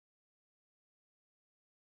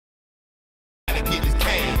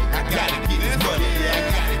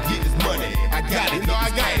gotta get this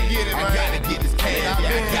cash. I gotta get this cash. I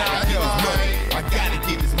gotta get this money. I gotta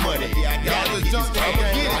get this money. I gotta get this cash. I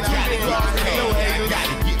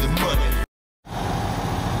gotta get this money.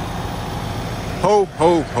 Ho,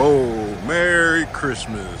 ho, ho. Merry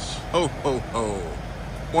Christmas. Ho, ho, ho.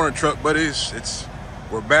 Morning, truck buddies.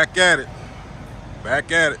 We're back at it.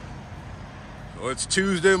 Back at it. So it's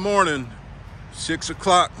Tuesday morning, 6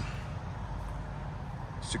 o'clock.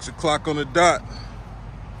 6 o'clock on the dot.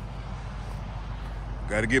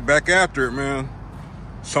 Got to get back after it, man.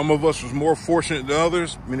 Some of us was more fortunate than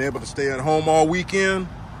others, being able to stay at home all weekend.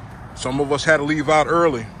 Some of us had to leave out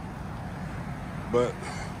early. But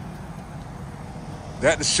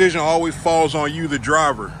that decision always falls on you, the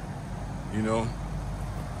driver. You know,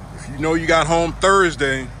 if you know you got home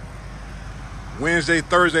Wednesday,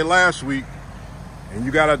 Thursday last week, and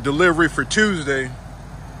you got a delivery for Tuesday, you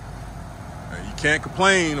can't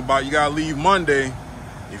complain about you got to leave Monday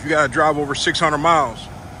if you got to drive over 600 miles.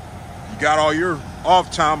 You got all your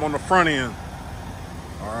off time on the front end.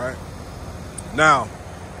 All right. Now,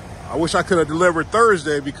 I wish I could have delivered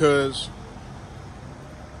Thursday because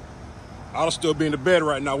I'll still be in the bed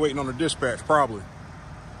right now waiting on the dispatch, probably.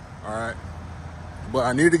 All right. But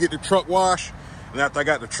I needed to get the truck washed. And after I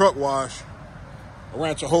got the truck washed, I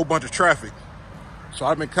ran into a whole bunch of traffic. So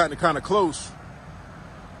I've been cutting it kind of close.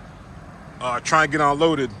 Trying to get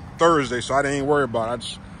unloaded Thursday, so I didn't even worry about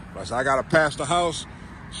it. I said, I got to pass the house.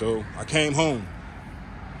 So I came home.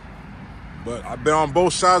 But I've been on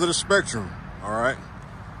both sides of the spectrum. All right.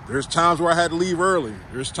 There's times where I had to leave early.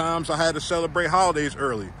 There's times I had to celebrate holidays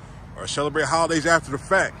early or celebrate holidays after the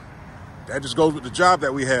fact. That just goes with the job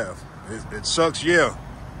that we have. It sucks, yeah.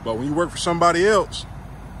 But when you work for somebody else,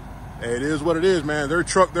 it is what it is, man. Their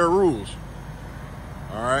truck, their rules.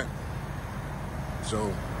 All right.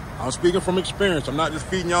 So I'm speaking from experience. I'm not just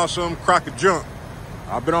feeding y'all some crock of junk.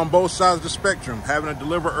 I've been on both sides of the spectrum, having to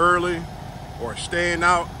deliver early or staying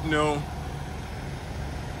out, you know,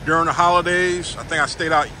 during the holidays. I think I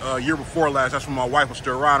stayed out a year before last. That's when my wife was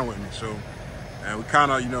still riding with me. So, and we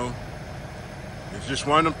kind of, you know, it's just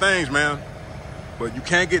one of them things, man. But you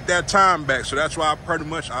can't get that time back. So that's why I pretty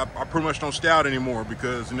much don't stay out anymore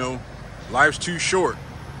because, you know, life's too short.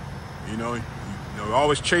 You know,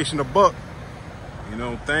 always chasing the buck. You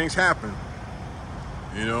know, things happen.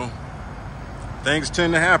 You know, things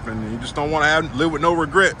tend to happen. And you just don't want to live with no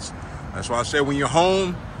regrets. That's why I said when you're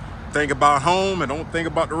home, think about home and don't think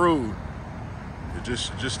about the road.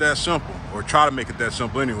 It's just that simple, or try to make it that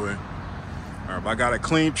simple anyway. All right, but I got a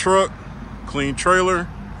clean truck, clean trailer.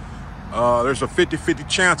 There's a 50-50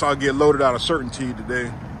 chance I'll get loaded out of Certainty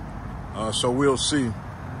today. So we'll see.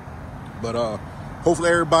 But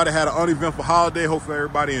hopefully everybody had an uneventful holiday. Hopefully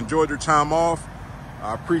everybody enjoyed their time off.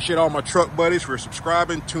 I appreciate all my truck buddies for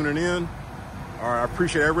subscribing, tuning in. All right, I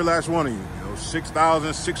appreciate every last one of you. You know,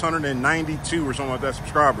 6,692 or something like that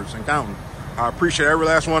subscribers and counting. I appreciate every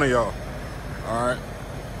last one of y'all. All right.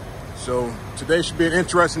 So today should be an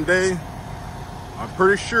interesting day. I'm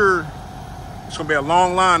pretty sure it's going to be a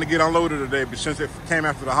long line to get unloaded today, but since it came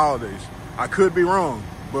after the holidays. I could be wrong,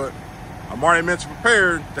 but I'm already mentally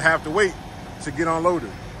prepared to have to wait to get unloaded.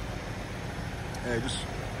 And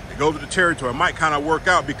it goes with the territory. It might kind of work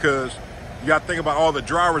out because you got to think about all the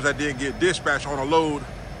drivers that didn't get dispatched on a load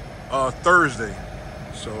Thursday.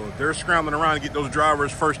 So they're scrambling around to get those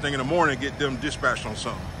drivers first thing in the morning and get them dispatched on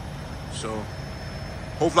something. So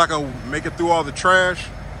hopefully I can make it through all the trash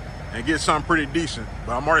and get something pretty decent.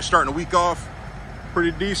 But I'm already starting the week off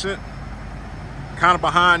pretty decent. Kind of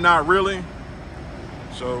behind, not really.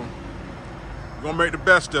 So we're going to make the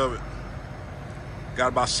best of it. Got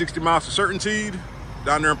about 60 miles to Certainty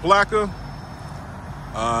down there in Palatka.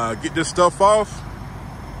 Get this stuff off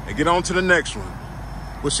and get on to the next one.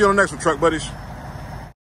 We'll see you on the next one, truck buddies.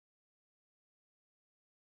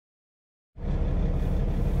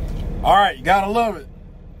 All right, you gotta love it.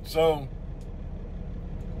 So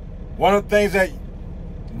one of the things that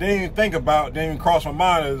didn't even think about, didn't even cross my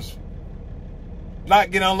mind is not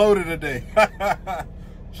get unloaded today.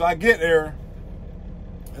 So I get there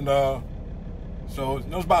and so it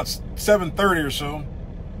was about 7:30 or so.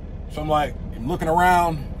 So I'm like, I'm looking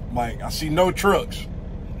around, I'm like, I see no trucks.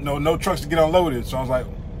 No trucks to get unloaded. So I was like,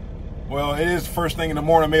 well, it is the first thing in the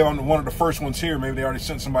morning. Maybe I'm one of the first ones here. Maybe they already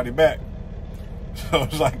sent somebody back. So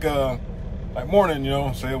it was like morning, you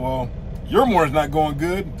know, say, well, your morning's not going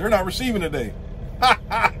good. They're not receiving today.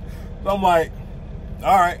 So I'm like,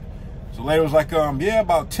 all right. So the lady was like, yeah,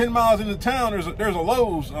 about 10 miles into town, there's a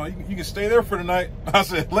Lowe's. You can stay there for the night. I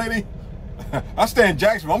said, lady, I stay in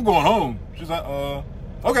Jacksonville. I'm going home. She's like,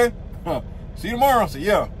 okay. See you tomorrow. I said,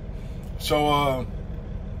 yeah. So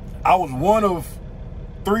I was one of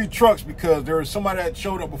 3 trucks because there was somebody that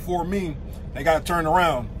showed up before me. They got turned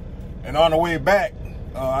around. And on the way back,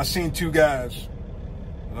 I seen 2 guys.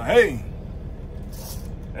 I'm like, hey,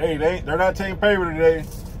 they're not taking paper today.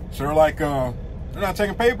 So they're like, they're not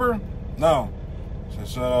taking paper? No.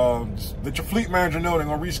 So let your fleet manager know they're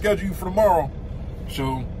gonna reschedule you for tomorrow.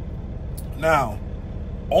 So now,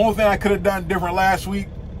 only thing I could have done different last week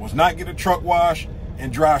was not get a truck wash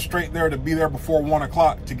and drive straight there to be there before 1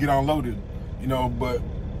 o'clock to get unloaded. You know, but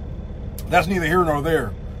that's neither here nor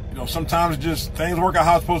there. You know, sometimes just things work out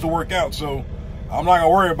how it's supposed to work out. So I'm not gonna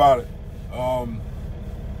worry about it.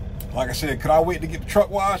 Like I said, could I wait to get the truck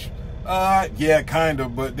washed? Yeah, kind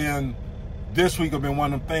of. But then this week have been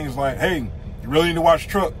one of them things like, hey, you really need to wash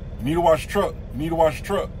the truck. You need to wash the truck. You need to wash the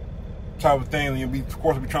truck. Type of thing. And you'll be, of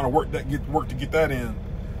course, be trying to work to get that in.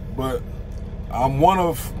 But I'm one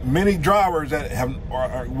of many drivers that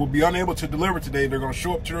will be unable to deliver today. They're going to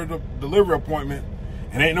show up to their delivery appointment,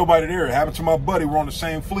 and ain't nobody there. It happened to my buddy. We're on the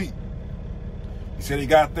same fleet. He said he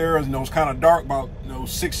got there. You know, it was kind of dark, about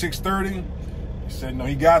 6:30. He said,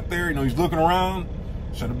 he got there. You know, he's looking around.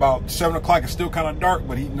 Said about 7 o'clock. It's still kind of dark,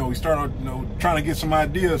 but he started, trying to get some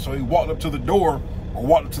ideas. So he walked up to the door, or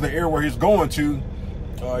walked up to the area where he's going to.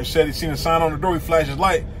 He said he seen a sign on the door. He flashed his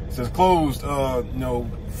light. It says closed,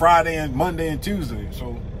 Friday and Monday and Tuesday.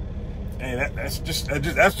 So, hey, that's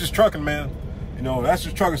just trucking, man. You know, that's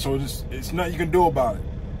just trucking. So it's nothing you can do about it.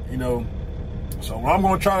 You know. So what I'm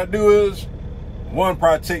gonna try to do is, 1,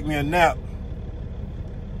 probably take me a nap,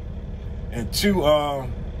 and 2,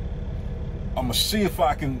 I'm gonna see if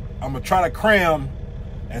I'm gonna try to cram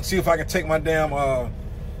and see if I can take my damn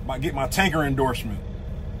get my tanker endorsement.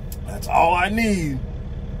 That's all I need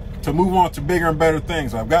to move on to bigger and better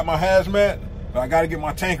things. I've got my hazmat, but I got to get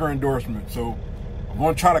my tanker endorsement. So I'm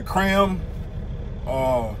going to try to cram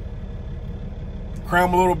a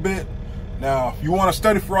little bit. Now, if you want to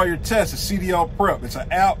study for all your tests, it's CDL Prep. It's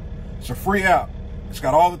an app. It's a free app. It's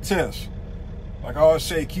got all the tests. Like I always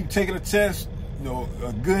say, keep taking the test,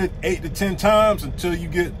 a good 8 to 10 times until you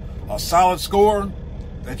get a solid score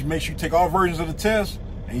that you make sure you take all versions of the test,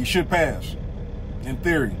 and you should pass, in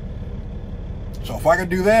theory. So if I can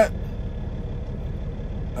do that,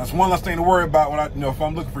 that's one less thing to worry about when if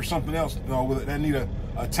I'm looking for something else, that need a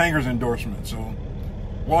tanker's endorsement. So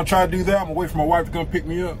I'm gonna try to do that. I'm gonna wait for my wife to come pick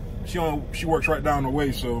me up. She works right down the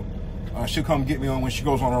way, so she'll come get me on when she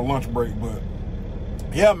goes on her lunch break. But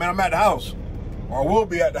yeah, man, I'm at the house, or I will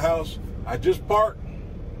be at the house. I just parked.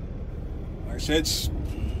 Like I said, it's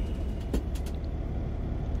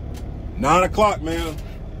 9 o'clock, man.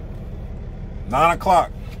 9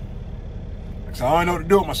 o'clock. So I don't know what to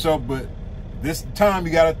do with myself, but this time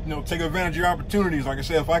you gotta take advantage of your opportunities. Like I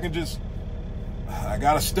said, if I can I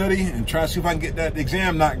gotta study and try to see if I can get that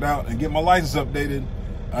exam knocked out and get my license updated.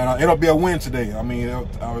 It'll be a win today. I mean,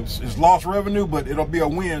 it's lost revenue, but it'll be a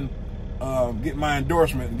win. Get my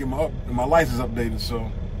endorsement and get my license updated. So,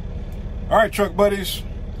 all right, truck buddies,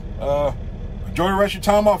 enjoy the rest of your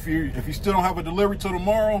time off. If you still don't have a delivery till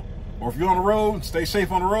tomorrow, or if you're on the road, stay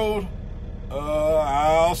safe on the road.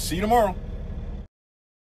 I'll see you tomorrow.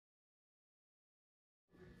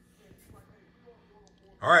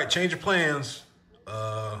 All right, change of plans.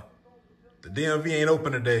 The DMV ain't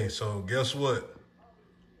open today, so guess what?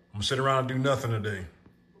 I'm gonna sit around and do nothing today.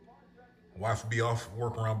 My wife will be off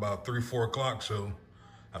work around about 3, 4 o'clock, so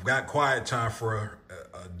I've got quiet time for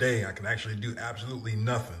a day. I can actually do absolutely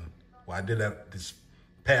nothing. Well, I did that this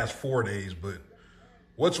past 4 days, but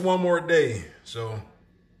what's one more day? So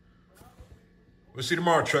we'll see you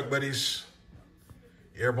tomorrow, truck buddies.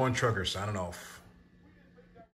 Airborne Trucker signing off.